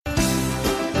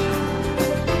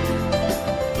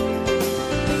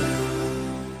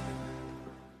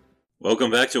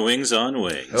Welcome back to Wings on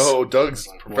Wings. Oh, Doug's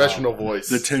professional voice.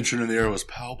 The tension in the air was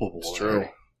palpable. It's true.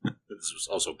 This was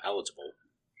also palatable.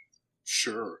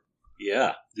 Sure.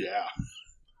 Yeah. Yeah.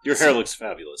 Your hair looks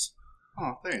fabulous.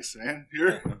 Oh, thanks, man.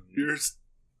 Yours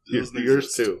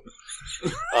too.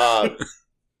 Would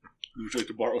you like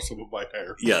to borrow some of my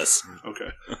hair? Yes. Okay.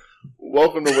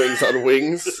 Welcome to Wings on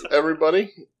Wings,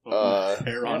 everybody.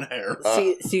 Hair on hair.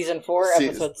 Season 4,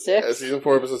 episode 6. Season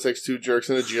 4, episode 6, Two Jerks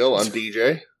and a Jill. I'm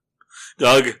DJ.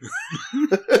 Doug.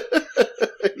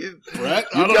 Brett?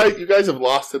 You guys have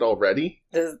lost it already.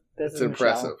 This It's is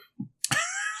impressive.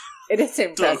 It is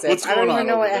impressive. what's I don't going even on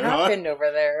know over what there, huh? happened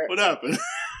over there. What happened?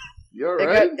 You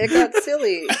alright? It got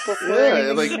silly before Yeah,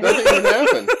 anything like happened. nothing even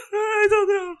happened. I don't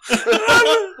know.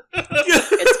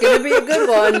 It's going to be a good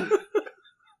one.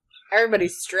 Everybody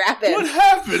strap in. What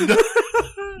happened?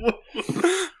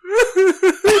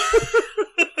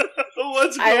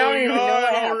 What's I don't going even know what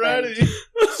on happened. already?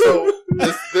 So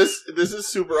this is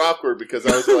super awkward because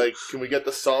I was like, can we get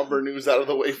the somber news out of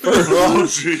the way first? Oh,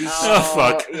 jeez. Oh,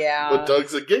 fuck. Yeah. But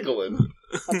Doug's a giggling.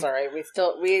 That's all right. We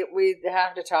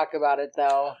have to talk about it,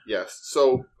 though. Yes.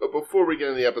 So before we get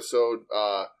into the episode,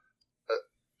 a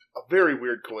very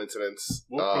weird coincidence.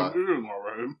 Well, you're doing all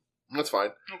right. That's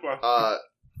fine. Okay.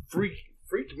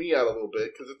 Freaked me out a little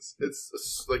bit because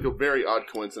it's like a very odd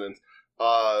coincidence.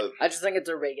 I just think it's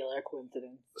a regular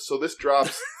coincidence. So this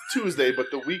drops Tuesday, but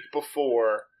the week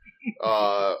before,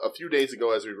 a few days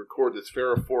ago, as we record this,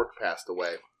 Farrah Fork passed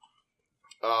away.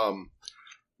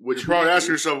 Which You probably ask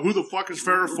yourself, who the fuck is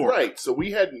Farrah Fork? Right. So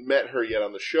we hadn't met her yet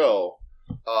on the show,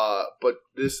 but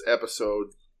this episode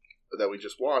that we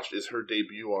just watched is her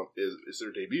debut. Is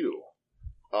her debut.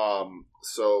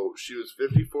 So she was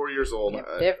 54 years old.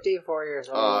 Yeah, 54 years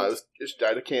old. She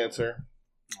died of cancer.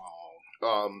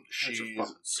 Oh,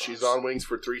 She's on Wings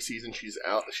for 3 seasons. She's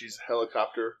a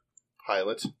helicopter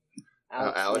pilot.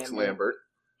 Alex Lambert.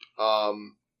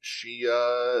 She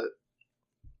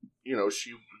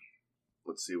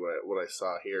let's see what I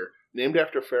saw here. Named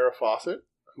after Farrah Fawcett,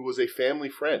 who was a family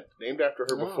friend. Named after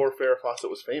her before Farrah Fawcett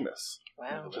was famous.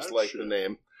 Wow. Just like the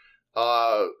name.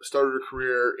 Started her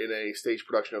career in a stage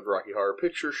production of the Rocky Horror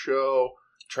Picture Show.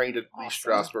 Trained at Lee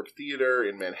Strasberg Theater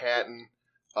in Manhattan.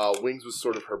 Wings was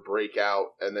sort of her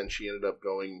breakout, and then she ended up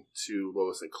going to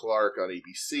Lois and Clark on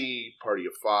ABC, Party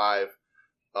of Five.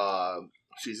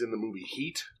 She's in the movie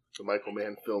Heat, the Michael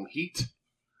Mann film Heat.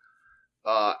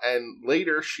 And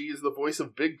later, she is the voice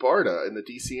of Big Barda in the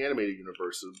DC animated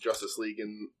universe of Justice League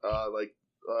and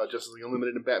Justice League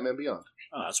Unlimited and Batman Beyond.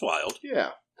 Oh, that's wild.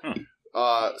 Yeah.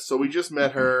 So we just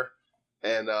met her,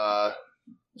 and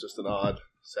just an odd,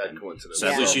 sad coincidence.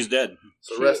 Sadly, she's dead.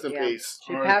 So rest in peace.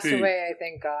 She passed away, I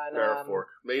think, Farrah Fork.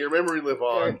 May your memory live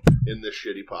on in this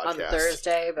shitty on podcast.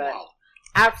 Thursday, but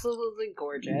absolutely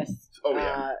gorgeous. Oh,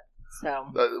 yeah.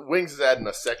 Wings is adding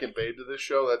a second babe to this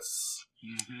show. That's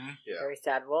very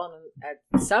sad. Well,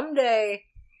 and someday,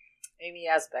 Amy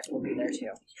Asbeck will be there,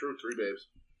 too. It's true, 3 babes.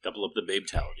 Double up the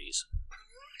babe-talities.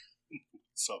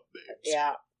 What's up, babes?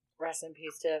 Yeah. Rest in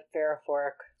peace to Farrah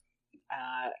Fork.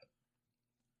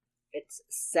 It's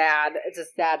sad. It's a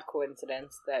sad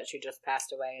coincidence that she just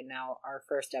passed away, and now our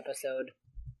first episode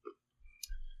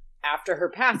after her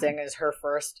passing is her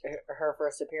first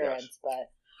appearance. Yes.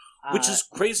 But Which is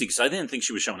crazy, because I didn't think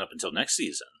she was showing up until next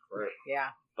season. Right. yeah,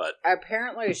 But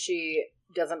apparently she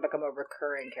doesn't become a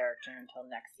recurring character until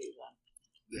next season.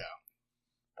 Yeah.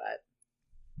 But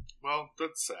Well,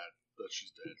 that's sad that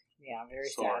she's dead. yeah, very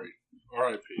Sorry.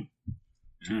 R.I.P.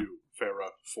 to you,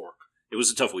 Farrah Fork. it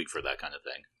was a tough week for that kind of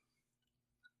thing.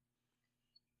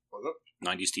 Was it?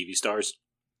 90s TV stars.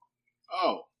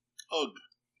 Oh, ugh.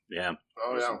 Yeah.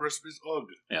 Oh, yeah. Recipes, ugh.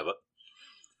 Yeah, but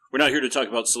we're not here to talk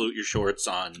about Salute Your Shorts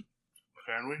on...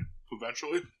 Can we?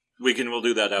 Eventually? We'll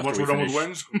do that after Once we we're done finish. with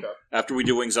Wings? After we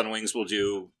do Wings on Wings, we'll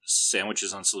do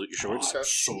sandwiches on Salute Your Shorts. Okay.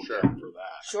 So Sure. down for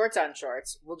that. Shorts on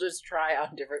shorts. We'll just try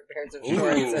on different pairs of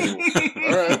shorts. And,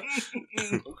 All right.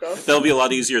 Okay. That'll be a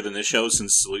lot easier than this show,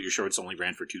 since Salute Your Shorts only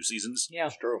ran for 2 seasons, yeah,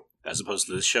 It's true. as opposed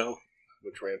to this show.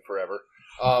 Which ran forever.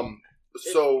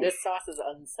 So this sauce is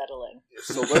unsettling.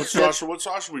 What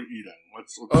sauce are we eating?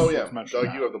 Let's mention Doug,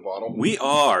 that. you have the bottle. We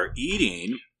are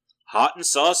eating hot and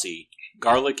saucy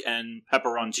garlic and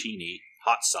pepperoncini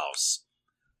hot sauce.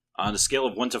 On a scale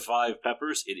of 1 to 5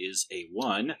 peppers, it is a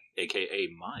 1, aka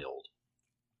mild.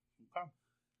 Okay.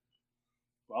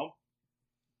 Well,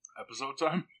 episode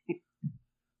time.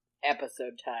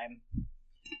 Episode time.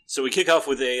 So we kick off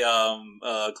with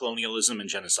a colonialism and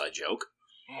genocide joke.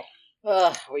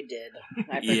 Ugh, we did.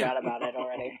 I Yeah. forgot about it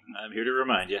already. I'm here to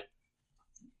remind you.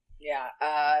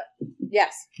 Yeah.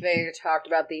 Yes, they talked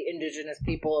about the indigenous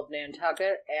people of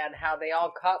Nantucket and how they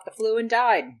all caught the flu and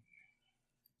died.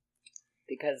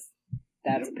 Because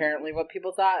that's apparently what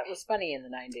people thought was funny in the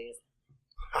 90s.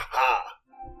 Ha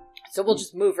So we'll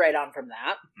just move right on from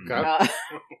that. Okay.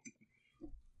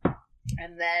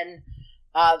 And then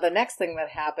the next thing that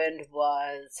happened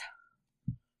was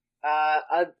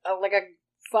a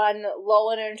fun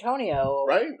Lola and Antonio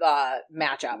Right.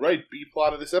 matchup. Right. B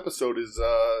plot of this episode is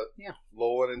Yeah.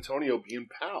 Lola and Antonio being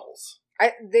pals.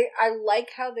 I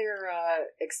like how they're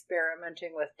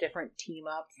experimenting with different team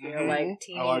ups. They're Mhm. like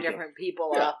teaming like it. different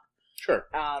people Yeah. up. Sure.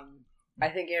 I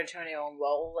think Antonio and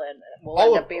Lola will All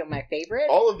end of- up being my favorite.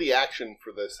 All of the action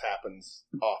for this happens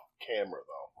off camera,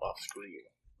 though, off screen.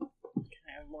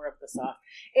 I have more of the soft.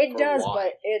 It For does, why?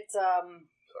 but it's Sorry.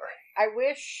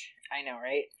 I know,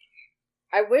 right?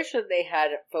 I wish that they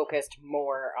had focused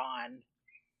more on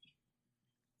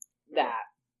that.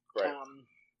 Right.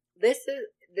 This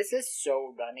is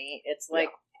so runny. It's like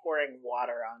pouring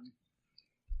water on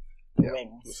Yeah.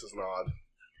 wings. This is an odd.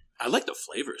 I like the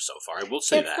flavors so far. I will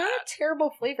say It's that. not a terrible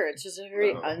flavor. It's just a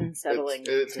very No. unsettling.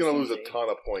 It's going to lose a consistency. ton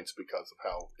of points because of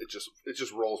how it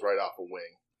just rolls right off a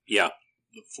wing. Yeah.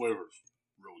 The flavor's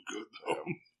really good, though.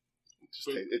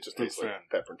 It just Big tastes like fan.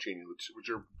 pepperoncini, which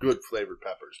are good flavored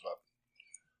peppers, but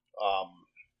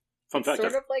Fun fact.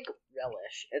 Sort of like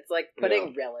relish. It's like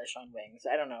putting relish on wings.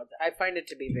 I don't know. I find it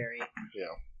to be very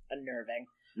unnerving.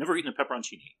 Never eaten a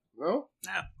pepperoncini. no,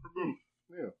 Nah.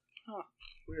 yeah, Huh.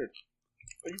 weird.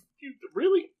 You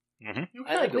really? Mhm. You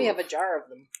I had think to we have. have a jar of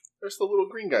them. There's the little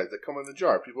green guys that come in the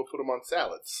jar. People put them on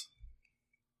salads.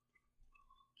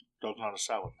 Doug's not a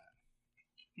salad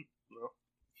man. No.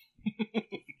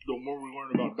 The more we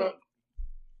learn about Doug.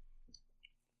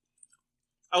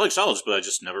 I like salads, but I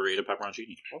just never ate a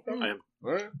pepperoncini. Okay. I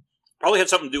All right. probably had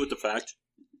something to do with the fact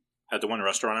at the one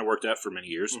restaurant I worked at for many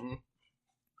years, Mhm.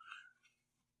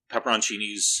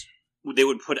 pepperoncinis, they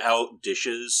would put out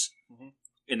dishes Mhm.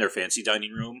 in their fancy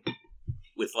dining room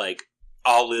with like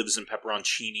olives and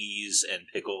pepperoncinis and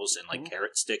pickles and like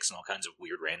carrot sticks and all kinds of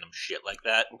weird random shit like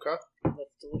that. Okay.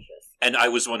 That's delicious. And I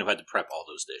was the one who had to prep all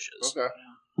those dishes. Okay.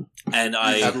 And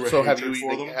I Have you So have hatred you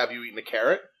for eaten? them? Have you eaten a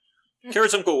carrot?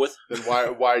 carrots I'm cool with. Then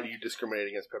why do you discriminate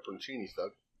against pepperoncinis,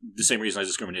 Doug? The same reason I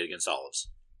discriminate against olives.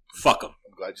 Fuck them.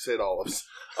 I'm glad you said olives.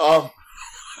 I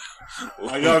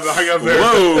got very.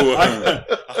 Whoa!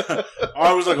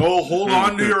 I was like, oh, hold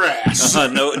on to your ass.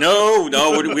 No,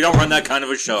 we don't run that kind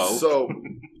of a show. So,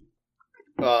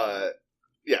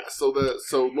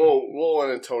 So Lowell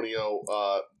and Antonio,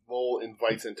 Lowell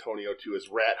invites Antonio to his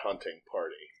rat hunting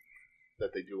party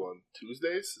that they do on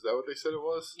Tuesdays. Is that what they said it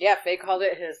was? Yeah, Faye called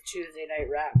it his Tuesday night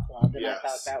rat club, and Yes. I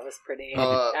thought that was pretty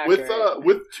With accurate.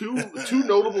 with two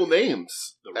notable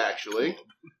names The Rat actually.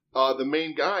 The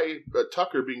main guy,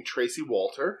 Tucker, being Tracy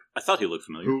Walter, I thought he looked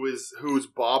familiar. who is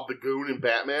Bob the Goon in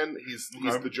Batman. He's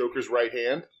the Joker's right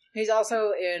hand. He's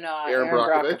also in Aaron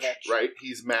Brockovich, right?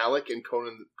 He's Malik in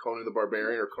Conan the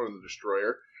Barbarian or Conan the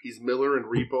Destroyer. He's Miller in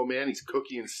Repo Man. He's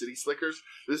Cookie in City Slickers.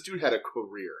 This dude had a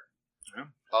career. Yeah.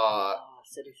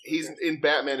 City He's Slickers. in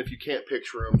Batman. If you can't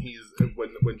picture him, he's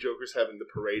when Joker's having the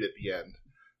parade at the end,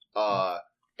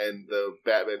 and the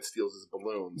Batman steals his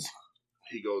balloons.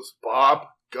 He goes, "Bob,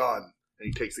 gun," and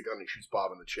he takes the gun and shoots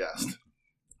Bob in the chest.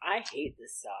 I hate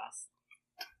this sauce.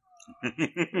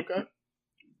 Okay.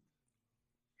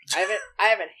 I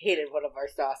haven't hated one of our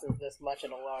sauces this much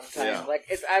in a long time. Yeah. Like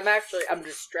I'm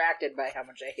distracted by how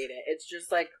much I hate it. It's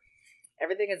just like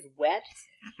everything is wet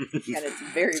and it's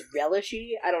very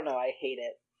relishy. I don't know. I hate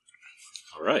it.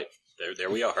 All right, there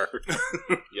we are.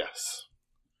 Yes.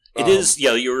 It is.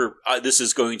 Yeah, you're. This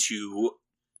is going to.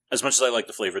 As much as I like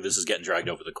the flavor, this is getting dragged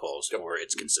over the coals for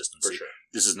its consistency. For sure.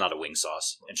 This is not a wing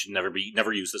sauce, and should never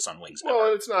use this on wings. Well,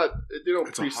 ever. it's not. They don't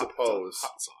It's a presuppose.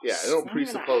 hot sauce. Yeah, they don't It's not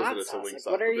even a presuppose hot that it's a sauce. wing Like,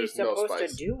 sauce. what are but you there's no supposed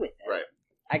spice. to do with it? Right.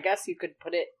 I guess you could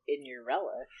put it in your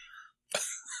relish.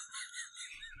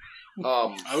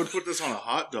 I would put this on a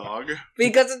hot dog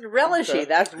Because it's relishy, Okay.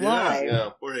 that's Yeah. why. Yeah.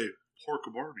 or a pork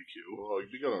barbecue. Well,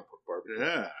 you'd be good on a pork barbecue.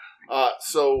 Yeah.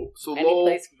 So Any Lowell.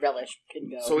 place relish can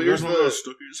go. So You here's guys want the those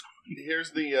Stookies?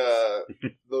 here's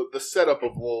the setup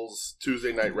of Lowell's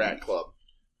Tuesday Night Rat Club.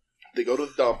 They go to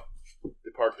the dump.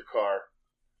 They park the car.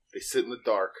 They sit in the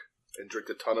dark and drink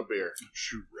a ton of beer.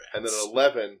 Shoot rats. And then at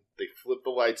 11, they flip the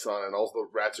lights on, and all the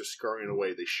rats are scurrying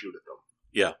away. They shoot at them.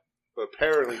 Yeah. But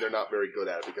apparently they're not very good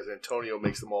at it because Antonio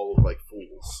makes them all look like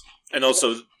fools. And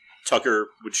also, Tucker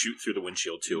would shoot through the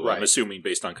windshield too. Right. I'm assuming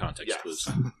based on context Yes. clues.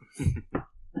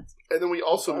 And then we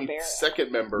also meet the Barbarian.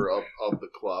 second member of the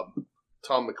club,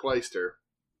 Tom McCleister,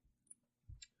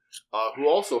 who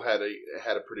also had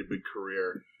a pretty big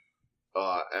career.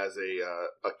 as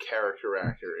a character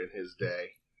actor in his day,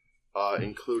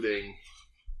 including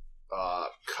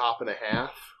Cop and a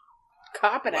Half.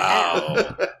 Cop and a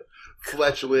half.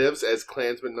 Fletch Lives as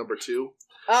Klansman number 2.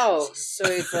 Oh,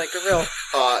 so he's like a real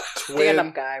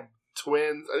stand-up guy.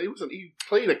 Twins. He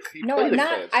played a. No, played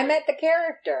not. a I meant the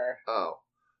character. Oh,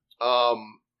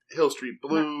 Hill Street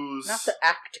Blues. Not the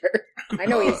actor. I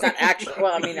know he's not actually.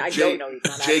 Well, I mean, I don't know he's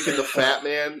not. Jake and the Fat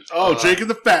Man. Oh, Jake and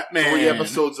the Fat Man. 3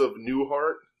 episodes of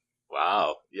Newhart.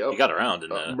 Wow. Yep. He got around in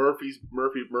that. Murphy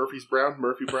Brown.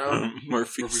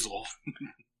 Murphy's Law.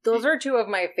 Those are 2 of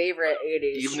my favorite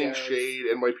 80s Evening shows. Shade,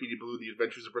 NYPD Blue, The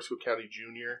Adventures of Briscoe County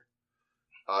Jr.,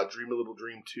 Dream a Little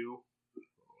Dream 2. I don't know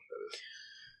what that is.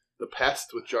 The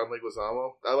Pest with John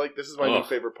Leguizamo. This is my new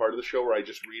favorite part of the show where I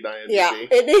just read IMDb. Yeah,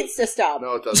 it needs to stop.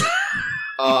 No, it doesn't.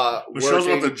 The show's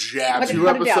about the jab. Put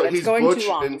it down. It's He's going Butch too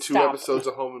long. in 2 Stop. episodes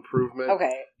of Home Improvement.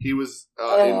 Okay. He was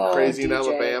in Crazy in DJ.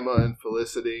 Alabama and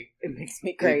Felicity. It makes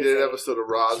me crazy. He did an episode of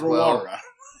Roswell.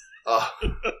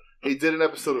 He did an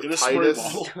episode of Titus.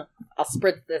 I'll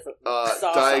spritz this sauce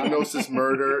on. Diagnosis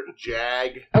Murder.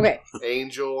 Jag. Okay.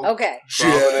 Angel. Okay.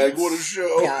 Jag, what a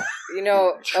show. Yeah. You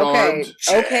know, Charmed.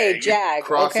 okay, Jag.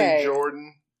 Crossing okay.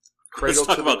 Jordan. Let's Cradle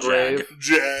talk to the about Grave.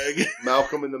 Jag.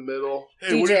 Malcolm in the Middle.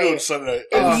 Hey, what are you doing Sunday?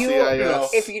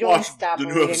 If you don't watch stop the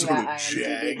new reading episode that of IMDb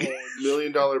Jag. page, $1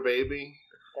 Million Baby.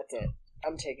 that's it.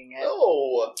 I'm taking it.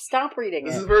 No. Stop reading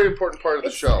This it. is a very important part of the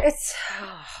show.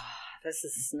 This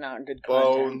is not good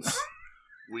content. Bones.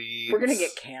 Weeds. We're gonna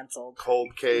get canceled.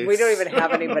 Cold Case. We don't even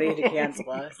have anybody to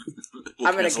cancel us.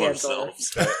 I'm gonna cancel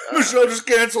ourselves. us. The show just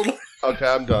canceled. Okay,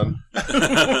 I'm done.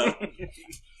 Did you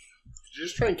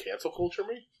just try and cancel culture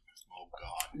me? Oh,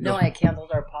 God. No, I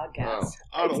canceled our podcast.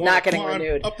 I don't It's wanna not getting climb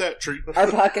renewed. Up that tree. Our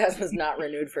podcast was not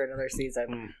renewed for another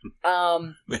season.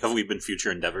 Have we been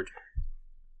future endeavored?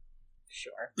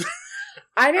 Sure.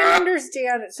 I didn't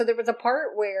understand. So there was a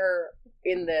part where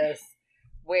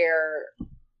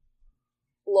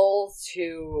Lowell's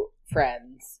 2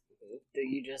 friends, that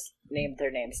you just named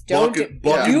their names. Bucket,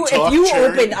 If you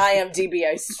open IMDb,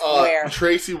 I swear.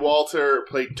 Tracy Walter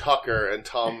played Tucker, and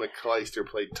Tom McCleister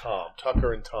played Tom.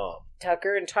 Tucker and Tom.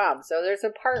 Tucker and Tom. So there's a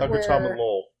part Tucker, where Tom, and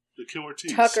Lowell. The Killer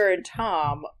Tees. Tucker and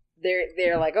Tom,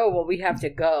 they're like, oh, well, we have to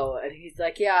go. And he's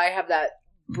like, yeah, I have that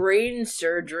brain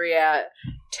surgery at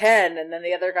 10. And then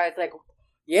the other guy's like,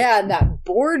 yeah, and that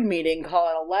board meeting call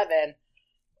at 11.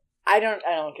 I don't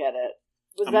get it.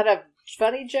 Was that a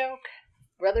funny joke?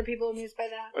 Were other people amused by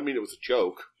that? I mean, it was a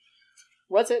joke.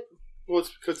 Was it? Well,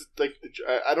 it's because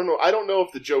I don't know. I don't know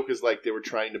if the joke is like they were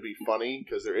trying to be funny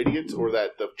because they're idiots, or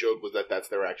that the joke was that that's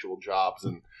their actual jobs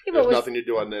and there's nothing to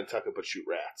do on Nantucket but shoot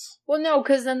rats. Well, no,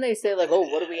 because then they say like, "Oh,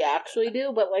 what do we actually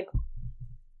do?" But like,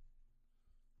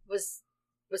 was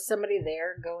somebody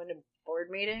there going to board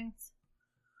meetings?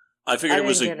 I figured it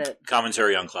was didn't a get it.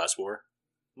 commentary on class war.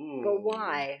 But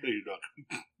why? Hey,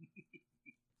 Doc.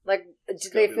 Like, did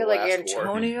gonna they be feel the like last war.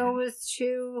 Antonio was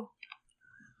too?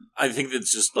 I think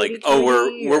it's just like, Maybe oh,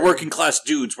 Tony we're or- working class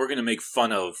dudes. We're going to make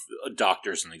fun of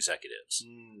doctors and executives.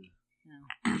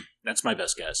 That's my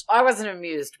best guess. I wasn't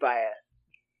amused by it.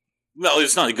 Well,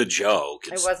 it's not a good joke.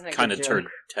 It's It wasn't a kind of good joke.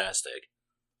 turd-tastic.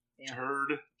 Yeah.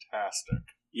 Turd-tastic.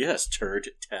 Yes,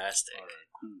 turd-tastic. All right,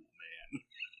 cool,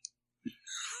 man.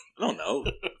 I don't know.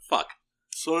 Fuck.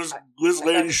 So this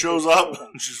lady shows up.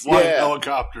 She's flying Yeah.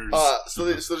 helicopters. So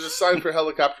there's a sign for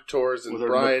helicopter tours, and with her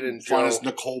Brian and Joe. finest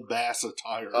Nicole Bass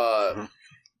attire.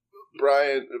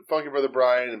 Brian, Funky Brother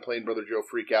Brian, and Plain Brother Joe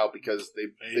freak out because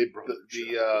the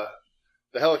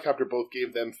helicopter both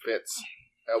gave them fits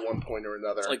at one point or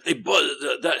another. It's like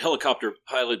that helicopter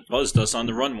pilot buzzed us on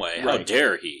the runway. How Right.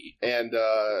 dare he? And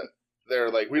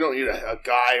they're like, we don't need a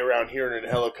guy around here in a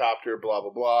helicopter, blah, blah,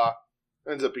 blah.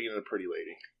 Ends up being a pretty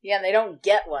lady. Yeah, and they don't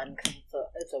get one because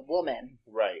it's a woman.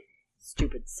 Right.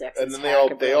 Stupid sexist. And then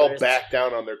hacker they all brothers. back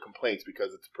down on their complaints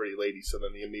because it's a pretty lady, so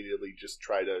then they immediately just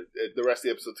try to... The rest of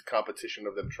the episode's a competition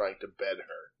of them trying to bed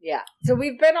her. Yeah. So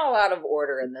we've been all out of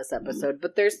order in this episode,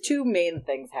 but there's 2 main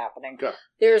things happening. Okay.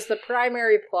 There's the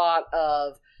primary plot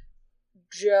of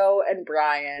Joe and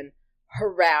Brian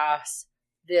harass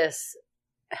this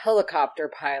helicopter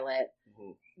pilot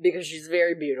because she's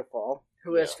very beautiful,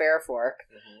 who is Farrah Fork,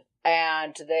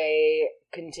 and they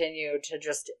continue to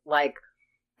just, like...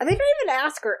 And they don't even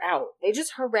ask her out. They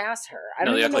just harass her. I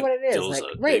No, don't they even know act what like it is. dills,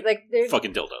 Like, right, like there's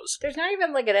Fucking dildos. there's not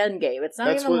even like an end game. It's not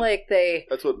That's even what- like they.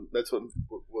 That's what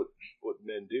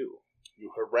men do.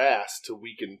 You harass to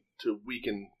weaken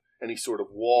any sort of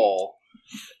wall,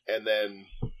 and then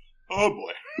oh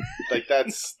boy. like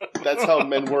that's how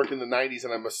men work in the 90s,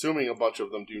 and I'm assuming a bunch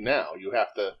of them do now. You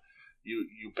have to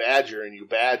you badger and you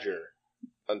badger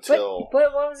until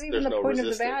But what was even there's the no point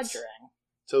resistance. of the badgering?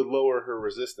 to lower her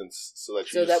resistance so that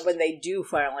that when they do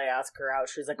finally ask her out,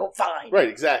 she's like, "Oh, fine." Right,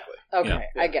 exactly. Okay,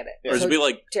 Yeah. I get it. Yeah. Or it'd be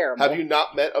like, Terrible. Have you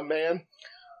not met a man?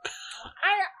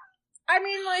 I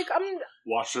mean, like,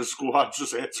 Watch this squad.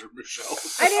 Just answer Michelle.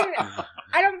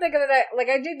 I don't think of it. Like,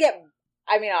 I did get.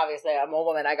 I mean, obviously, I'm a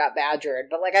woman. I got badgered,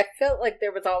 but like, I felt like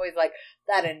there was always like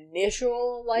that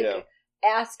initial like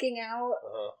asking out,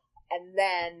 and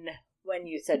then when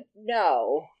you said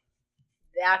no,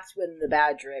 that's when the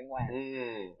badgering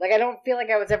went. Like, I don't feel like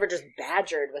I was ever just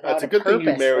badgered without. That's a good thing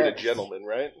you married a first. gentleman,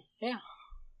 right? Yeah.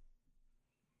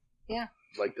 Yeah.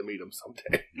 Like to meet him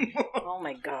someday. Oh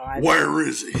my god. Where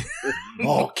is he?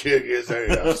 I'll kick his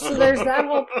ass. So there's that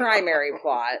whole primary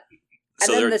plot. And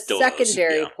So then they're the dildos,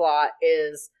 secondary yeah. plot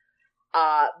is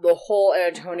the whole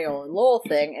Antonio and Lowell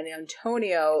thing, and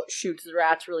Antonio shoots the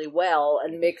rats really well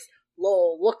and makes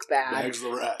Lowell look bad. Bags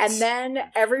the rats. And then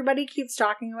everybody keeps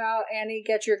talking about Annie,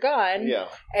 get your gun. Yeah.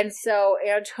 And so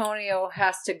Antonio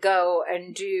has to go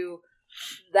and do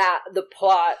the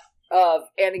plot of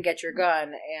Annie, get your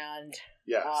gun, and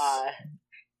Yes.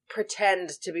 pretend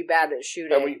to be bad at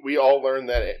shooting. And we all learned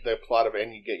that the plot of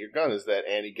Annie Get Your Gun is that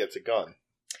Annie gets a gun.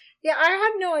 Yeah, I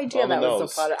had no idea On the that was nose.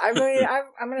 the plot. I mean,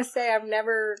 I'm going to say I've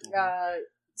never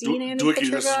seen Annie Dookie, get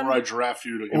your this is gun. where I draft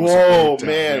you to give us a Whoa, breakdown.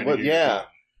 man. Annie, What? get your Yeah.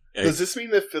 gun. Does this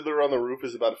mean that Fiddler on the Roof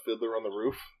is about a fiddler on the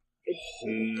roof?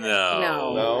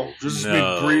 No. No. Does this No.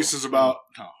 mean Grease is about...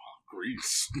 No,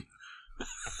 Grease.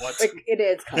 What? Like, it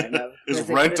is kind of. Is If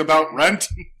it Rent could've about been- Rent?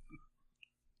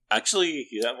 Actually,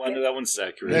 that one's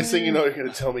accurate. Next thing you know, you're going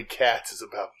to tell me Cats is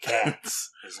about cats.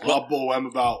 Is La Boheme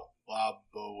about La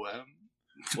Boheme?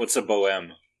 What's a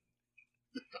bohème?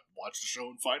 Watch the show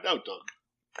and find out, Doug.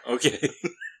 Okay.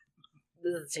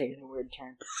 This is taking a weird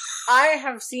turn. I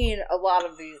have seen a lot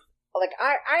of these. Like,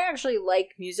 I actually like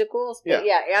musicals. But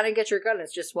yeah, Annie, Get Your Gun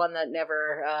is just one that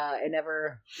I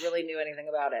never really knew anything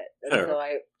about it. And Fair. so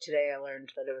today I learned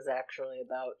that it was actually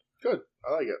about Good.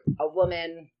 I like it. a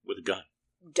woman With a gun.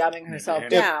 dumbing herself If-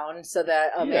 down so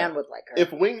that a man would like her.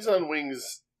 If Wings on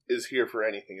Wings is here for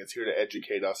anything, it's here to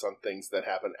educate us on things that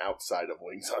happen outside of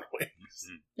Wings on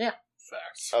Wings.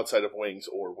 Facts. Outside of Wings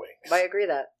or Wings. I agree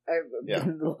that. Yeah.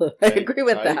 I agree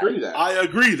with that. I agree that. I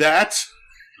agree that.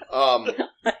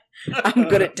 I'm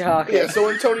good at talking. Yeah, so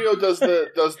Antonio does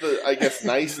the I guess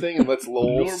nice thing and lets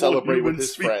Lowell Normal celebrate human with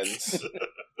his speak. friends.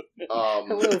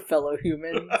 Hello, fellow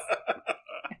humans.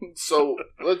 So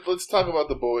let's talk about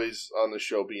the boys on the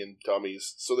show being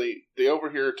dummies. So they over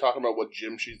here talking about what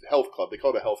gym she's health club. They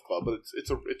call it a health club, but it's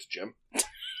a gym.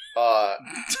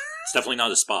 It's definitely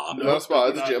not a spa. Not a spa,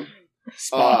 it's a gym.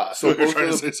 Spa. So So both trying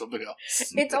of to the- say something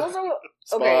else. It's also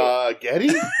okay. Spaghetti?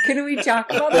 Can we talk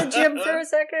about the gym for a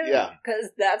second? Yeah. Because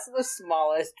that's the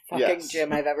smallest fucking Yes.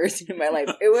 gym I've ever seen in my life.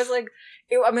 It was like,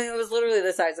 it was literally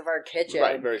the size of our kitchen.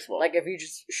 Right, very small. Like if you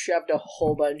just shoved a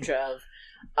whole bunch of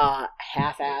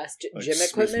half-assed Like gym Smith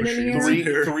equipment in machines.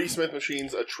 here. three Smith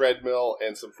machines, a treadmill,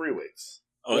 and some free weights.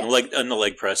 Oh, Yes. and the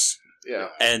leg press. Yeah.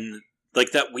 And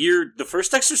like that weird, the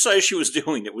first exercise she was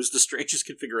doing, it was the strangest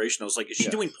configuration. I was like, is she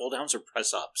Yes. doing pull downs or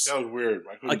press ups? That was weird.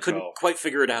 I couldn't tell. quite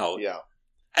figure it out. Yeah.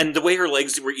 And the way her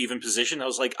legs were even positioned, I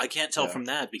was like, I can't tell Yeah. from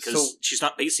that because So- she's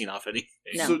not basing off anything.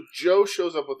 No. So Joe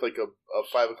shows up with like a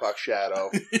 5 o'clock shadow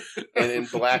and in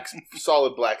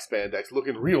solid black spandex,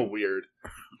 looking real weird.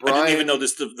 I didn't even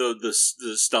notice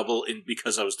the stubble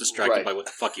because I was distracted Right. by what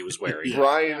the fuck he was wearing.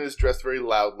 Brian is dressed very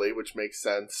loudly, which makes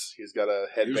sense. He's got a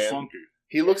He was headband. funky.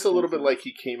 He looks a little bit like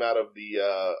he came out of the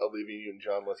Olivia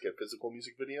Newton-John Let's Get Physical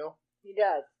music video. He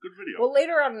does. Good video. Well,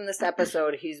 later on in this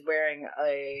episode, he's wearing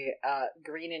a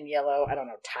green and yellow, I don't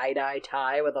know, tie-dye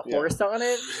tie with a Yeah. horse on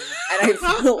it. And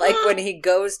I feel like when he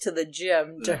goes to the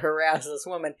gym to harass this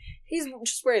woman, he's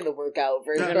just wearing the workout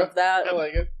version Yeah. of that. I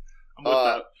like it. I'm with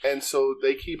that. And so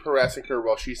they keep harassing her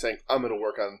while she's saying, I'm going to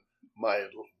work on my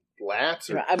lats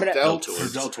or I'm gonna- delts.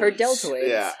 Deltoids. Her deltoids.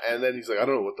 Yeah, and then he's like, I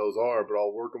don't know what those are, but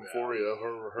I'll work them for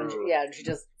you. Yeah, and she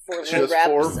does four She little does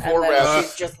reps, four and then reps.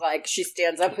 she's just like, she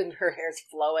stands up and her hair's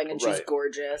flowing and she's Right.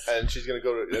 gorgeous. And she's going to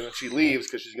go to, and then she leaves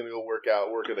because she's going to go work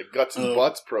at a Guts and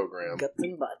Butts program. Guts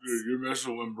and butts. Dude, you're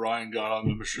messing when Brian got on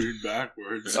the machine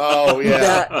backwards. Oh,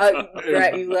 yeah.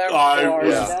 Brett, you learned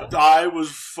I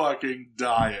was fucking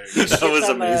dying. That was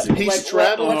amazing. He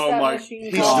straddled- What's that Oh my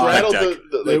machine He called? straddled Deck.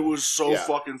 the It was so Yeah.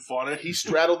 fucking funny. he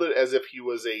straddled it as if he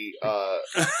was a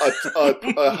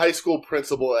high school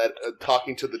principal at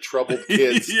talking to the troubled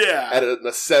kids yeah. at an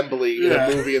assembly in Yeah.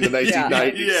 a movie in the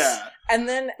 1990s. Yeah. And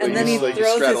then Like he he's like, he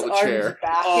throws his straddled a arms chair.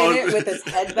 back Oh, in it with his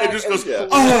head it back. just It was goes,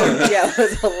 yeah. hilarious. Yeah, it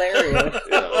was hilarious.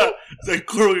 Yeah. They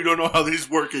clearly don't know how these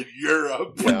work in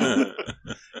Europe. Yeah.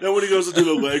 Then when he goes to do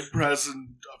the leg press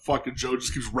and fucking Joe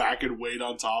just keeps racking weight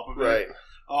on top of it. Right.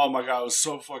 Oh my god, it was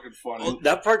so fucking funny. Well,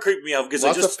 that part creeped me out because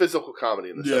Lots of physical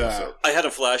comedy in this episode. I had a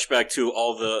flashback to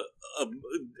all the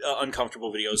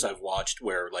uncomfortable videos I've watched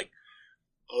where like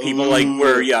people like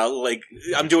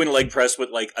I'm doing a leg press with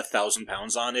like 1,000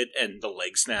 pounds on it and the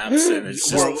leg snaps and it's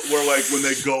just where like when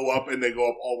they go up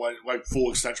all like full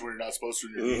extension when you're not supposed to.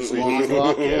 And your knees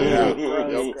Lock, yeah.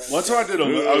 Gross. One time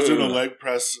I was doing a leg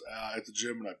press at the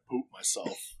gym and I pooped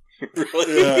myself.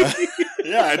 really.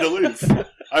 Yeah, I had to leave.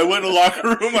 I went in the locker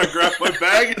room, I grabbed my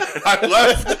bag, and I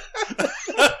left.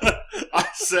 I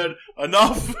said,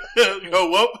 enough. Go,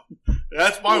 well,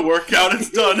 that's my workout, it's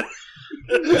done.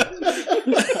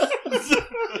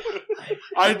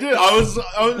 I did. I was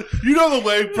you know the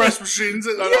leg press machines?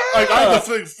 And I had the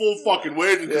thing full fucking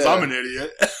weight because I'm an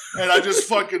idiot. And I just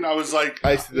I was like...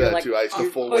 I used to do that too. I used to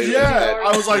full weight. Yeah,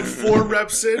 I was like 4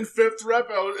 reps in, 5th rep.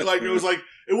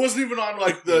 It wasn't even on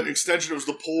like the extension, it was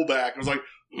the pullback. I was like...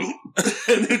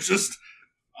 and it just...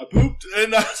 I pooped,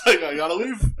 and I was like, I gotta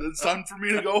leave. It's time for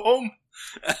me to go home.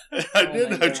 And I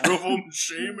did. I drove home in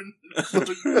shame and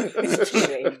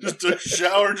just took a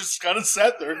shower, just kind of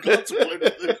sat there and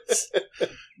contemplated things.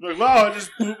 Like, wow, I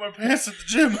just pooped my pants at the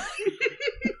gym.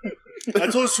 I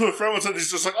told this to a friend once, and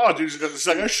he's just like, oh, dude, he's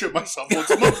like, I shit myself once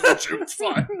a month at the gym. It's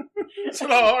fine. I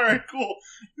said, oh, all right, cool.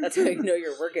 That's how you know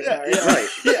you're working hard. Yeah, right.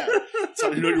 Yeah. That's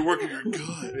how you know you're working your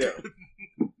good. Yeah.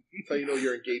 That's how you know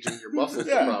you're engaging your muscles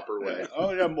the proper way.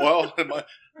 Oh, yeah, well,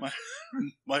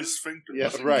 my sphincter.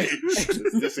 Yeah, right.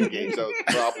 It's disengaged. That was the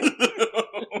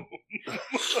problem.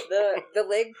 The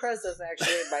leg press is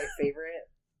actually my favorite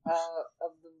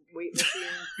of the weight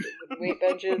machines, weight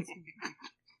benches.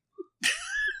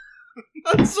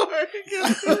 I'm sorry.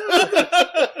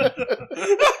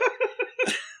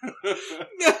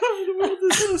 No, the world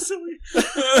is so silly.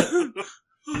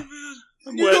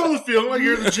 Oh man. You know the feeling like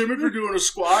you're in the gym if you're doing a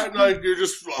squat and like you're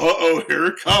just here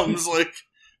it comes, like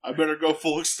I better go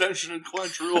full extension and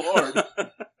clench real hard.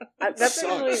 That's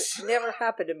actually never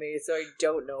happened to me, so I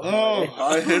don't know.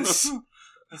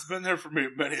 It's been there for me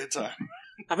many a time.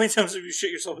 How many times have you shit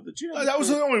yourself at the gym? That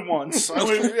was only once.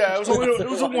 It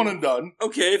was a one and done.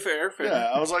 Okay, fair.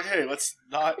 Yeah, I was like, hey, let's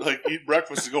not like eat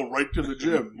breakfast and go right to the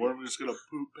gym. We're just gonna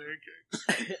poop pancakes.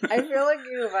 I feel like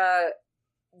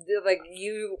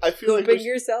pooping like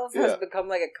yourself has become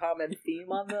like a common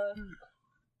theme on the.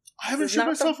 I haven't shit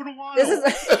myself in a while. This is.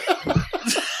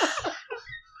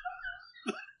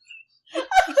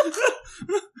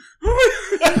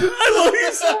 I love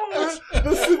you so much.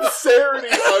 The sincerity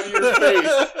on your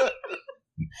face.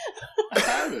 I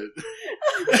haven't.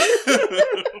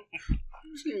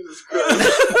 Jesus Christ.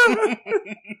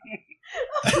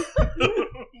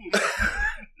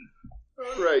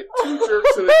 All right, 2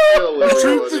 jerks and a kill. The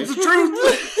truth is the truth.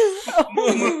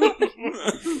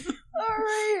 All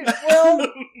right. Well.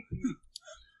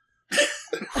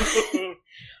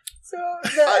 So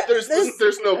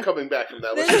there's no coming back from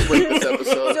that. Let's just break this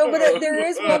episode. So, but there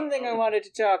is one thing I wanted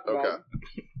to talk about. Okay.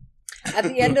 At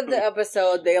the end of the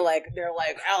episode, they're like,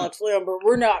 Alex Lambert,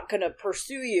 we're not gonna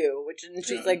pursue you. And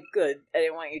she's like, good, I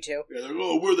didn't want you to. Yeah, they're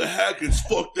like, we're the Hackets.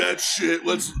 Fuck that shit.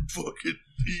 Let's fucking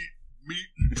eat meat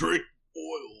and drink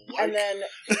oil. Like, and then,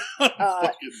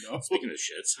 speaking of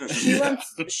shits,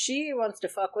 she wants to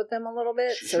fuck with them a little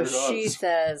bit. She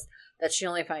says that she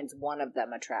only finds one of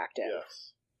them attractive.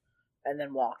 Yes. And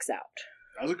then walks out.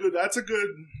 That's a good.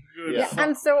 Yeah,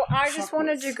 and so I just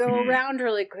wanted to go around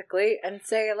really quickly and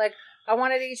say, like, I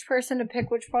wanted each person to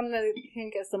pick which one they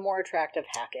think is the more attractive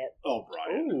Hackett. Oh,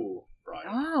 Brian. Ooh. Brian.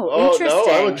 Oh, interesting.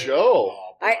 No, I would Joe.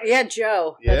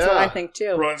 Joe. That's what I think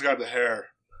too. Brian's got the hair.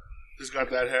 He's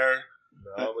got that hair.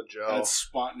 No, I'm a Joe. That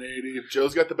spontaneity.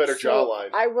 Joe's got the better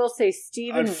jawline. I will say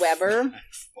Steven Weber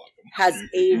has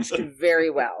aged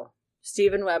very well.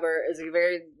 Steven Weber is a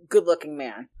very good-looking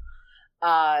man.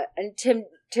 And Tim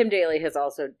Daly has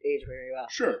also aged very well.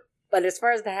 Sure. But as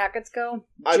far as the Hacketts go,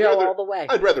 Joe all the way.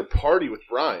 I'd rather party with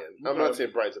Brian. I'm not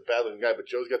saying Brian's a bad-looking guy, but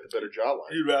Joe's got the better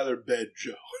jawline. You'd rather bed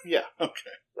Joe. Yeah.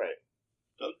 Okay. Right.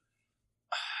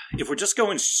 If we're just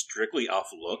going strictly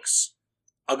off looks,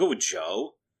 I'll go with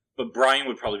Joe. But Brian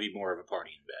would probably be more of a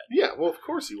party in bed. Yeah, well, of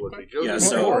course he would be.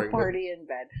 Joe's more party in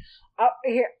bed.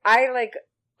 Here,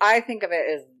 I think of it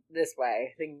as this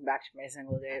way, thinking back to my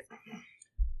single days.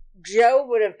 Joe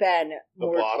would have been the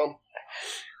bottom.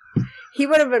 He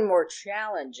would have been more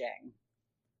challenging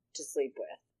to sleep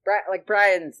with. Like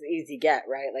Brian's easy get,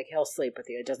 right? Like he'll sleep with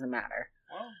you; it doesn't matter.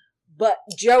 Wow. But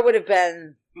Joe would have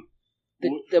been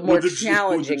the more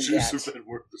challenging get. Would the juice have been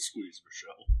worth the squeeze,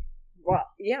 Michelle? Well,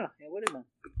 yeah, it would have been.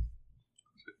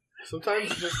 Sometimes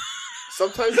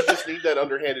you just need that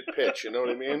underhanded pitch. You know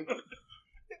what I mean?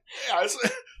 Yeah,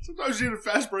 sometimes you need a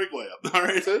fast break layup. All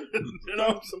right, That's it. you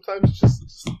know. Sometimes it's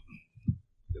just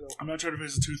I'm not trying to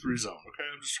face a 2-3 zone. Okay,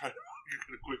 I'm just trying to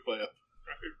get a quick layup.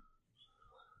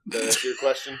 That answer your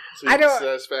question? I don't-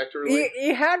 Satisfactorily?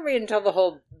 You had me until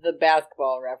the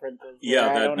basketball references. Yeah,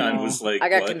 I that don't know. was like, I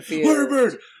got what? confused. Larry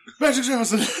Bird, Magic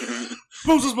Johnson,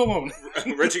 Moses Malone.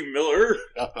 Reggie Miller.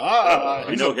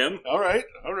 You know him? All right.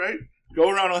 Go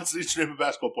around and let's each name a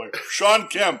basketball player. Sean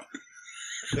Kemp.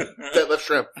 That left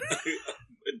shrimp.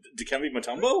 Dikembe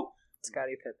Mutombo?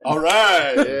 Scottie Pippen. All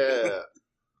right. Yeah.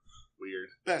 Weird.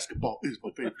 Basketball is my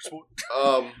favorite sport.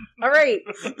 All right,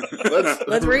 Let's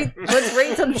let's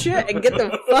rate some shit and get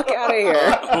the fuck out of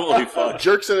here. Holy fuck.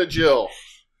 Jerks and a Jill.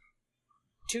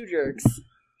 2 jerks.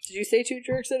 Did you say 2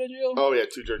 jerks and a Jill? Oh yeah,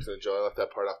 2 jerks and a Jill. I left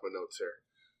that part off my notes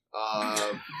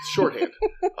here. Shorthand.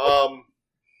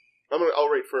 I'll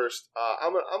rate first.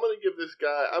 I'm gonna give this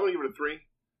guy. I'm gonna give it a 3.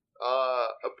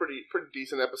 A pretty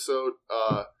decent episode.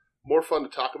 More fun to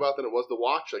talk about than it was to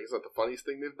watch. Like, it's not the funniest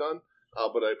thing they've done.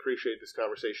 But I appreciate this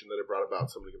conversation that it brought about.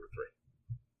 So I'm gonna give it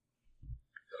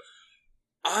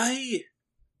a 3.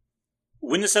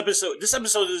 When this episode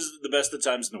is the best of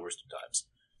times and the worst of times.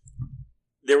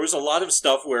 There was a lot of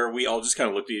stuff where we all just kind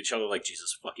of looked at each other like,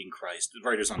 Jesus fucking Christ, the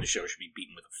writers on the show should be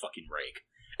beaten with a fucking rake.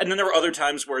 And then there were other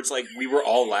times where it's like, we were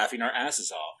all laughing our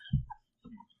asses off.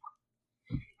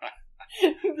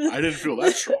 I didn't feel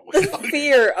that strong. The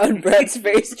fear on Brett's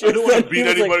face. I don't want to beat he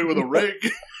was anybody like, with a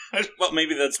rake. Well,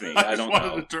 maybe that's me. I I just don't wanted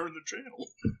know. to turn the channel.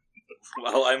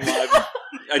 Well,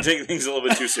 I take things a little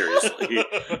bit too seriously.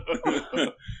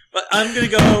 But I'm going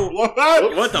to go... What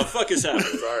the fuck is happening?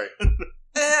 Sorry.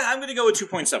 I'm going to go with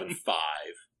 2.75.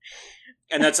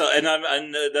 And that's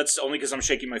that's only because I'm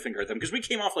shaking my finger at them. Because we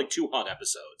came off like 2 hot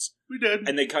episodes. We did.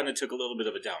 And they kind of took a little bit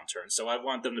of a downturn. So I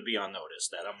want them to be on notice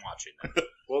that I'm watching them.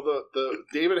 Well, the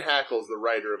David Hackle's the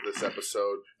writer of this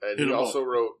episode, and Hit he him also up.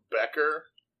 wrote Becker.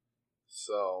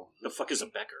 So The fuck is a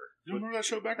Becker? You remember that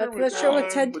show, Becker? That's the show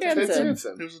with Ted with Ted Danson.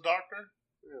 Danson. He was a doctor.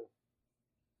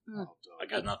 Hmm. I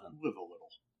got nothing. Live a little.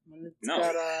 It's No.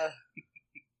 got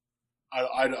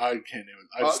I can't even.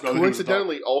 I just know that he was a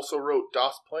Coincidentally, also wrote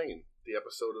Das Plane, the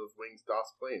episode of Wings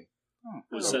Das Plane.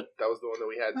 Was that? That was the one that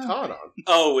we had Todd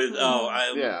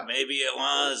on. Yeah. Maybe it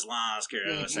was Las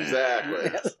Cruces. Exactly.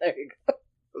 there you go.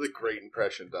 That was a great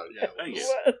impression, Doug. Yeah. Thank you.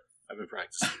 I've been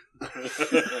practicing.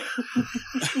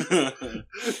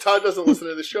 Todd doesn't listen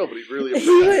to the show, but he really He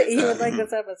appreciates would that. like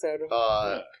this episode.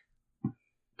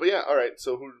 But yeah, all right.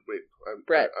 So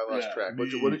Brett. I lost Yeah, track. me.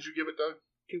 What did you give it, Doug?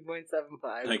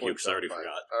 2.75. Thank you, because I already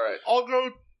forgot. All right. I'll go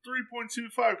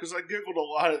 3.25 because I giggled a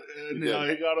lot, and You did.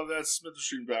 he got on that Smith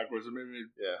machine backwards. It made me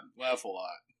Yeah, laugh a lot.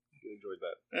 you enjoyed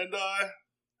that. And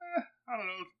I don't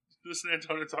know, listening to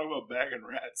Antonio talk about bagging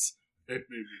rats, it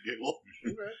made me giggle.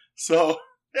 Okay. So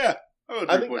yeah, I'll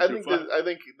go I think 3.25. I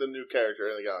think the new character,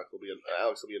 I think Alex will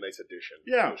be a nice addition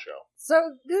Yeah. to the show.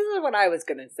 So this is what I was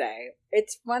gonna say.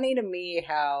 It's funny to me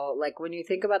how, like, when you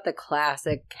think about the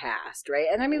classic cast, right?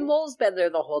 And I mean, Lowell's been there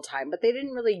the whole time, but they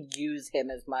didn't really use him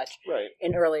as much Right.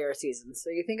 in earlier seasons. So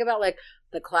you think about like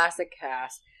the classic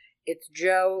cast. It's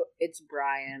Joe, it's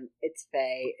Brian, it's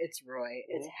Faye, it's Roy,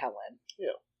 it's Helen.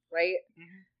 Yeah. Right?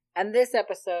 Mhm. And this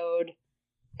episode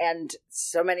and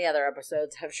so many other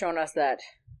episodes have shown us that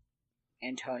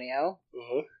Antonio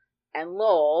Uh-huh. and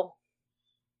Lowell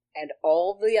and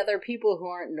all the other people who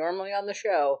aren't normally on the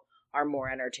show are more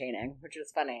entertaining, which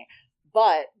is funny.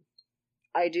 But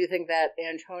I do think that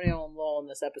Antonio and Lowell in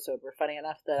this episode were funny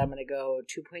enough that I'm going to go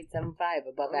 2.75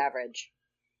 above average.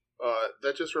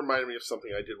 That just reminded me of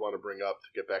something I did want to bring up to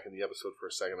get back in the episode for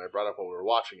a second. I brought up when we were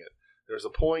watching it. There's a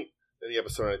point in the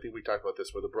episode, and I think we talked about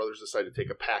this, where the brothers decide to take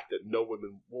a pact that no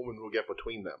woman will get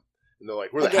between them. And they're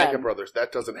like, we're the Again. Hackett brothers.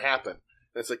 That doesn't happen.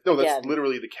 And it's like, no, that's Again.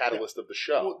 literally the catalyst of the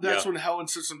show. Well, that's Yeah. when Helen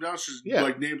sits him down. She's Yeah.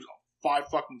 like names 5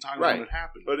 fucking times Right. when it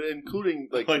happened. But including,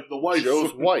 like the wife,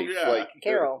 Joe's wife. Yeah. Like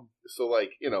Carol. So,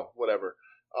 like, whatever.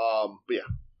 But yeah.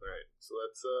 All right. So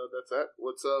that's that.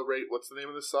 What's the name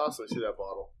of this sauce? Let me see that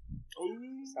bottle. Oh,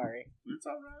 Sorry. it's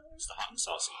all right. It's the hot and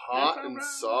saucy. Hot That's and all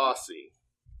right. saucy.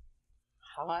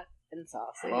 Hot and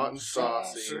saucy. Hot and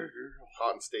saucy. Saucy.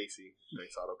 Hot and Stacy.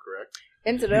 Nice autocorrect.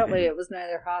 Incidentally, it was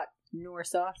neither hot nor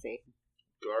saucy.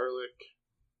 Garlic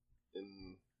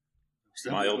and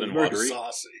Mild and Very watery.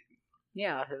 saucy.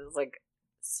 Yeah, it was like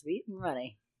sweet and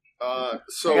runny.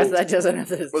 so I guess that doesn't have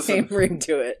the listen. same ring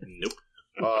to it. Nope.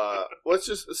 let's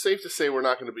just it's safe to say we're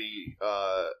not going to be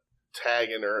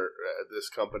tagging this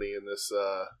company in this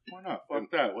Why not?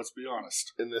 Fuck that. Let's be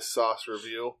honest. in this sauce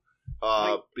review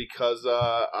because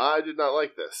I did not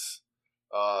like this.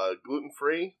 Gluten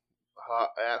free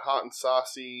at Hot and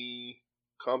Saucy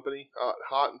Company.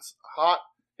 Hot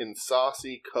in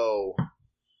Saucy Co.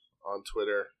 on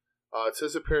Twitter. It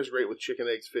says it pairs great with chicken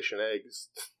eggs, fish, and eggs.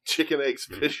 Chicken eggs,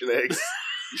 fish, and eggs.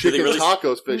 Chicken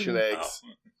tacos, fish, and eggs.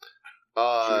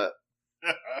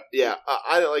 Yeah,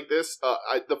 I don't like this.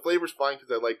 The flavor's fine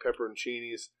because I like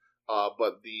pepperoncinis,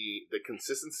 but the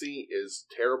consistency is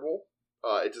terrible.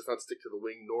 It does not stick to the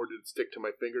wing, nor did it stick to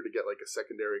my finger to get like a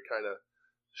secondary kind of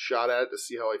shot at it to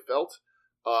see how I felt.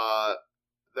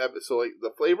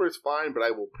 The flavor is fine, but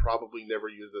I will probably never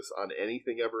use this on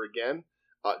anything ever again.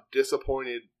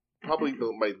 Disappointed. Probably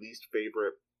my least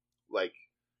favorite like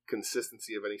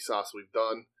consistency of any sauce we've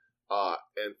done.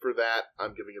 And for that,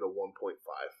 I'm giving it a 1.5.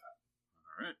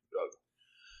 All right. Doug.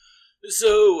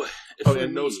 So,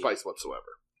 and no spice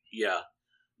whatsoever. Yeah,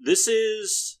 this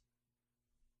is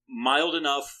mild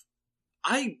enough.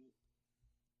 I'd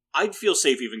feel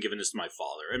safe even giving this to my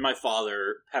father. And my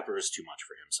father, pepper is too much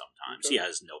for him sometimes. Okay. He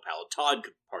has no palate. Todd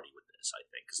could party with this, I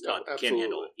think, because Todd absolutely. can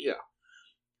handle it. Yeah.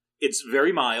 It's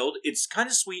very mild. It's kind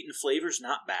of sweet, and flavor's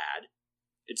not bad.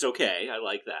 It's okay. I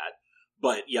like that.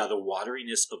 But yeah, the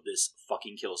wateriness of this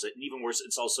fucking kills it. And even worse,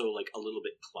 it's also like a little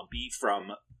bit clumpy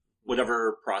from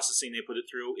whatever processing they put it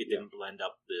through. It didn't blend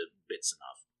up the bits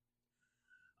enough.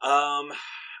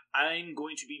 I'm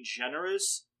going to be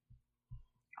generous,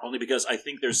 only because I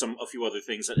think there's a few other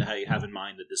things that I have in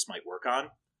mind that this might work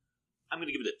on. I'm going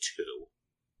to give it a 2,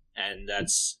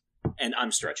 and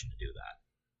I'm stretching to do that.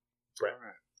 Right. All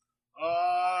right.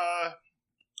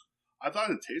 I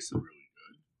thought it tasted really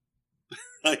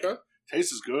good.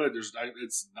 Tastes good. It's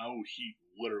no heat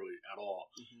literally at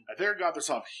all. Mm-hmm. I think I got this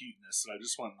off Heatness, and I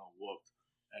just went and looked,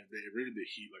 and they rated the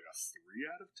heat like a 3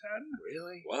 out of 10.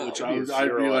 Really? Wow. Which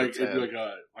I'd be like, it'd be like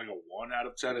a 1 out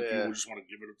of 10 if people just want to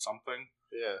give it something.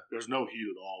 Yeah. There's no heat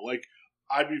at all. Like,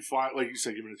 I'd be fine, like you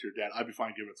said, giving it to your dad. I'd be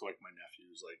fine giving it to like my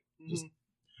nephews. Like, just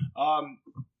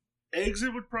eggs.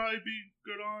 It would probably be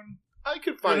good on. I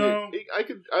could find it.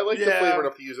 I like the flavor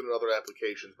enough to use it in other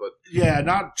applications, but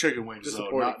not chicken wings though.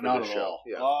 Not at all.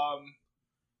 Yeah.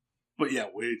 But yeah,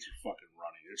 way too fucking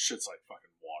runny. It shit's like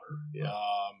fucking water. Yeah.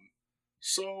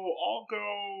 So I'll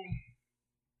go.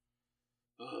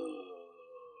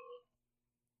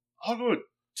 I'll go a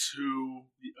 2,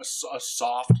 a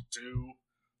soft 2.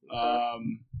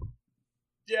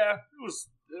 Yeah, it was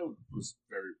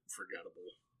very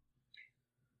forgettable.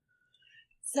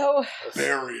 So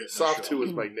very soft 2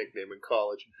 was my nickname in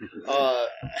college.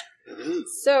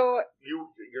 So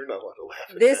you're not allowed to laugh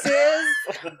at this that.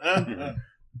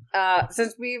 is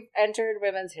since we've entered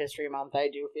Women's History Month, I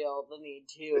do feel the need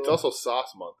to. It's also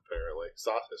Sauce Month, apparently.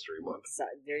 Sauce History Month.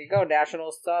 There you go,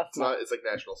 National Sauce Month. It's like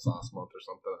National Sauce Month or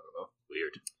something. I don't know.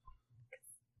 Weird.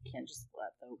 Can't just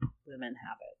let the women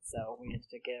have it, so we have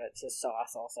to give it to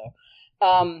Sauce also.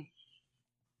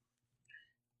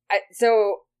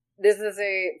 So this is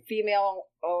a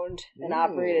female-owned and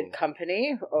operated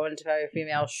company, owned by a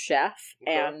female chef,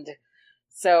 and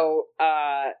so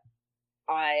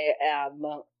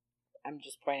I'm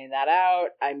just pointing that out.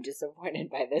 I'm disappointed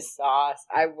by this sauce.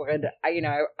 I would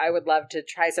love to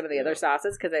try some of the other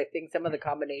sauces because I think some of the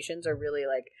combinations are really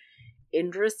like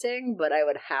interesting, but I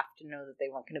would have to know that they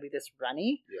weren't going to be this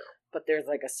runny. Yeah. But there's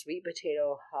like a sweet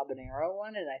potato habanero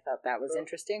one, and I thought that was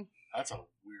interesting. That's a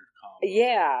weird combo.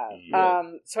 Yeah.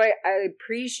 So I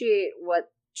appreciate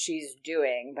what she's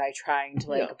doing by trying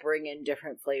to bring in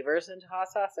different flavors into hot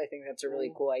sauce. I think that's a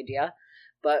really cool idea.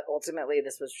 But ultimately,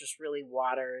 this was just really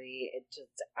watery.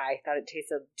 I thought it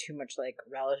tasted too much like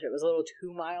relish. It was a little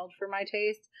too mild for my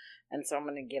taste, and so I'm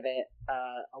going to give it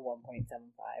a 1.75.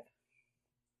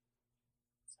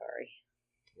 Sorry.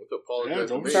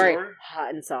 Sorry,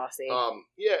 hot and saucy.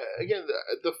 Again,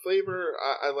 the flavor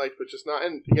I like, but just not.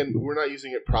 And again, we're not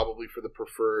using it probably for the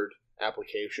preferred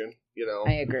application.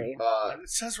 I agree. It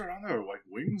says right on there like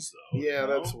wings though. Yeah,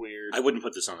 that's weird. I wouldn't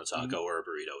put this on a taco or a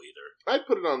burrito either. I'd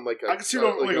put it on like a. I could see it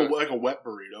on like a wet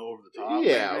burrito over the top.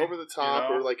 Yeah, maybe, over the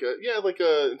top, or like a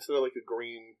instead of like a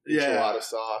green enchilada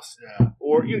sauce. Yeah.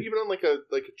 Or even on like a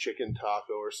chicken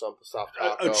taco or something, soft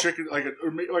taco. A chicken like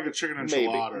a chicken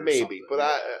enchilada. Maybe,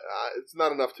 but it's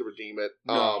not enough to redeem it.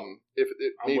 No.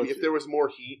 If there was more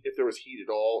heat, if there was heat at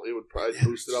all, it would probably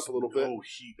boost it up a little bit.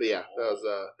 Heat. But yeah, that's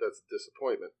a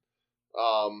disappointment.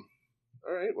 All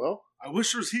right, well, I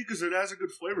wish there was heat because it has a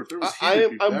good flavor. If there was heat,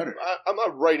 it'd be better. I'm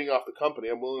not writing off the company.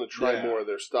 I'm willing to try more of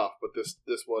their stuff, but this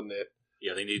wasn't it.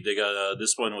 Yeah, they got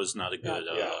this one was not a good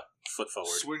foot forward.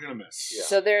 Swing and a miss. Yeah.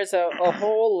 So there's a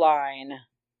whole line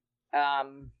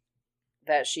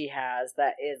that she has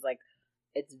that is like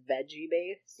it's veggie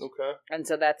based. Okay. And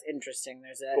so that's interesting.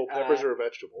 There's peppers are a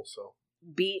vegetable, so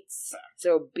beets.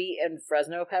 So beet and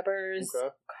Fresno peppers, Okay.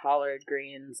 collard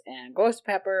greens, and ghost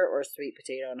pepper, or sweet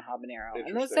potato and habanero. And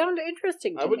those Interesting. sound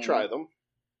interesting to I me. would try them.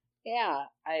 Yeah,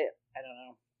 I don't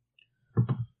know.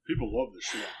 People love this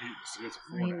shit on heat. So it's a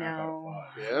 4.5 out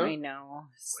of 5. Yeah? I know.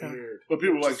 So, Weird. But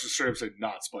people like to straight up say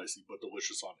not spicy, but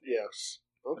delicious on Yeah. eggs.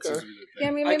 Okay. That seems to be the yeah, I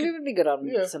thing. mean, I maybe could- it would be good on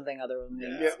Yeah. something other than Yeah.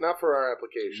 these. Yeah, not for our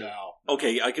application. No.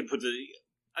 Okay, I could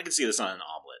see this on an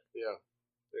omelet. Yeah.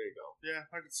 There you go. Yeah,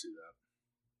 I can see that.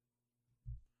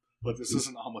 But this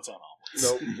isn't omelets on omelets.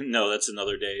 Nope. No, that's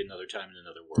another day, another time, in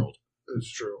another world.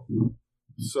 It's true.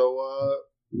 So,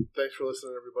 thanks for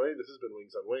listening, everybody. This has been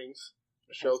Wings on Wings.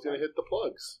 Michelle's going to hit the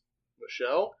plugs.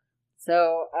 Michelle?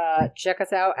 So check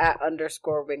us out at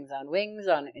 _Wings on Wings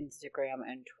on Instagram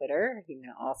and Twitter. You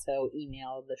can also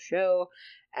email the show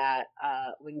at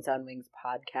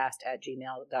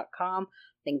wingsonwingspodcast@gmail.com.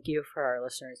 Thank you for our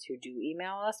listeners who do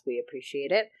email us. We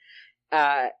appreciate it.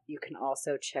 You can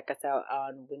also check us out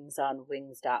on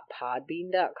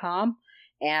wingsonwings.podbean.com,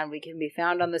 and we can be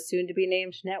found on the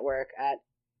soon-to-be-named network at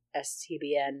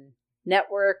STBN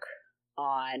Network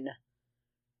on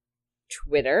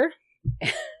Twitter.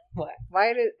 What?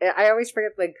 Why did I always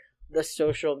forget like the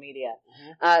social media?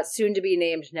 Soon to be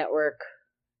named network.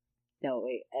 No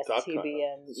wait,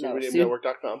 STBN. No,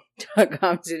 Network.com.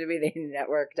 .com. Soon to be named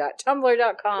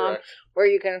network.tumblr.com, Correct. where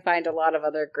you can find a lot of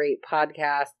other great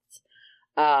podcasts.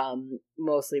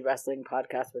 Mostly wrestling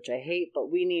podcasts, which I hate, but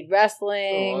we need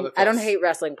wrestling. Oh, that's I don't us. hate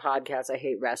wrestling podcasts. I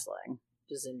hate wrestling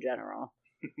just in general.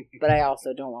 But I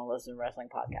also don't want to listen to wrestling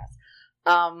podcasts.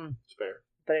 It's fair.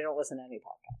 But I don't listen to any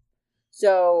podcast.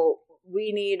 So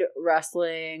we need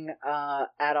wrestling,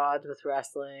 at odds with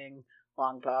wrestling,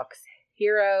 Long Box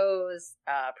Heroes,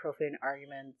 Profane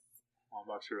Arguments. Long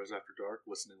Box Heroes After Dark.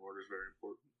 Listening order is very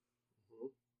important.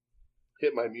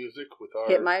 Hit My Music with our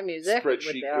Hit My Music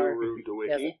spreadsheet with our, guru, DeWiki.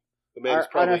 yes, The our man's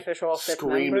probably unofficial fifth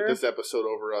screamed member. at this episode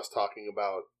over us talking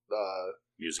about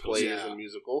Musicals. plays Yeah. and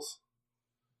musicals.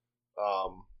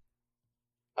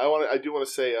 I do want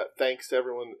to say thanks to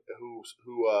everyone who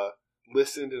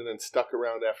listened and then stuck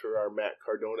around after our Matt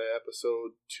Cardona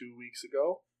episode 2 weeks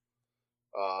ago.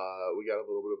 We got a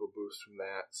little bit of a boost from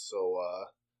that, so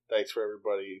thanks for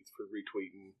everybody for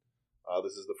retweeting.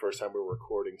 This is the first time we're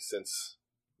recording since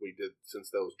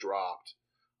those dropped.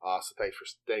 So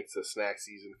thanks to Snack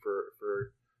Season for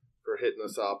hitting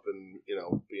us up and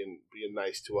being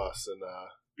nice to us, and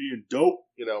Being dope.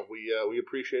 we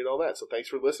appreciate all that. So thanks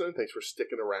for listening. Thanks for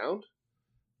sticking around.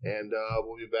 And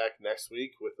we'll be back next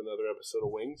week with another episode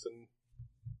of Wings and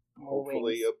More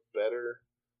hopefully wings. a better,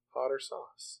 hotter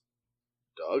sauce.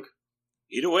 Doug?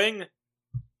 Eat a wing.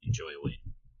 Enjoy a wing.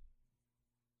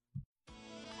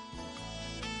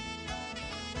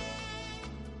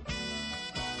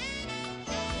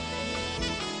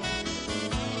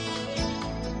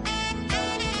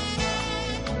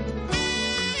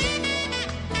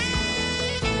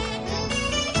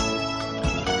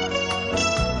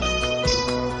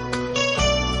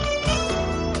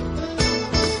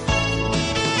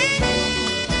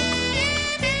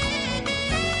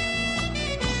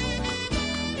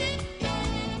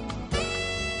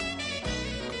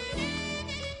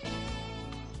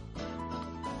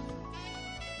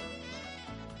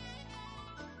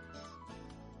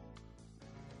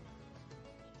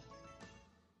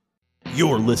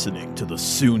 You're listening to the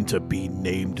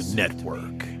soon-to-be-named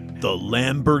network, the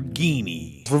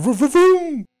Lamborghini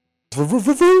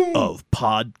of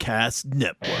Podcast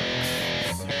Network.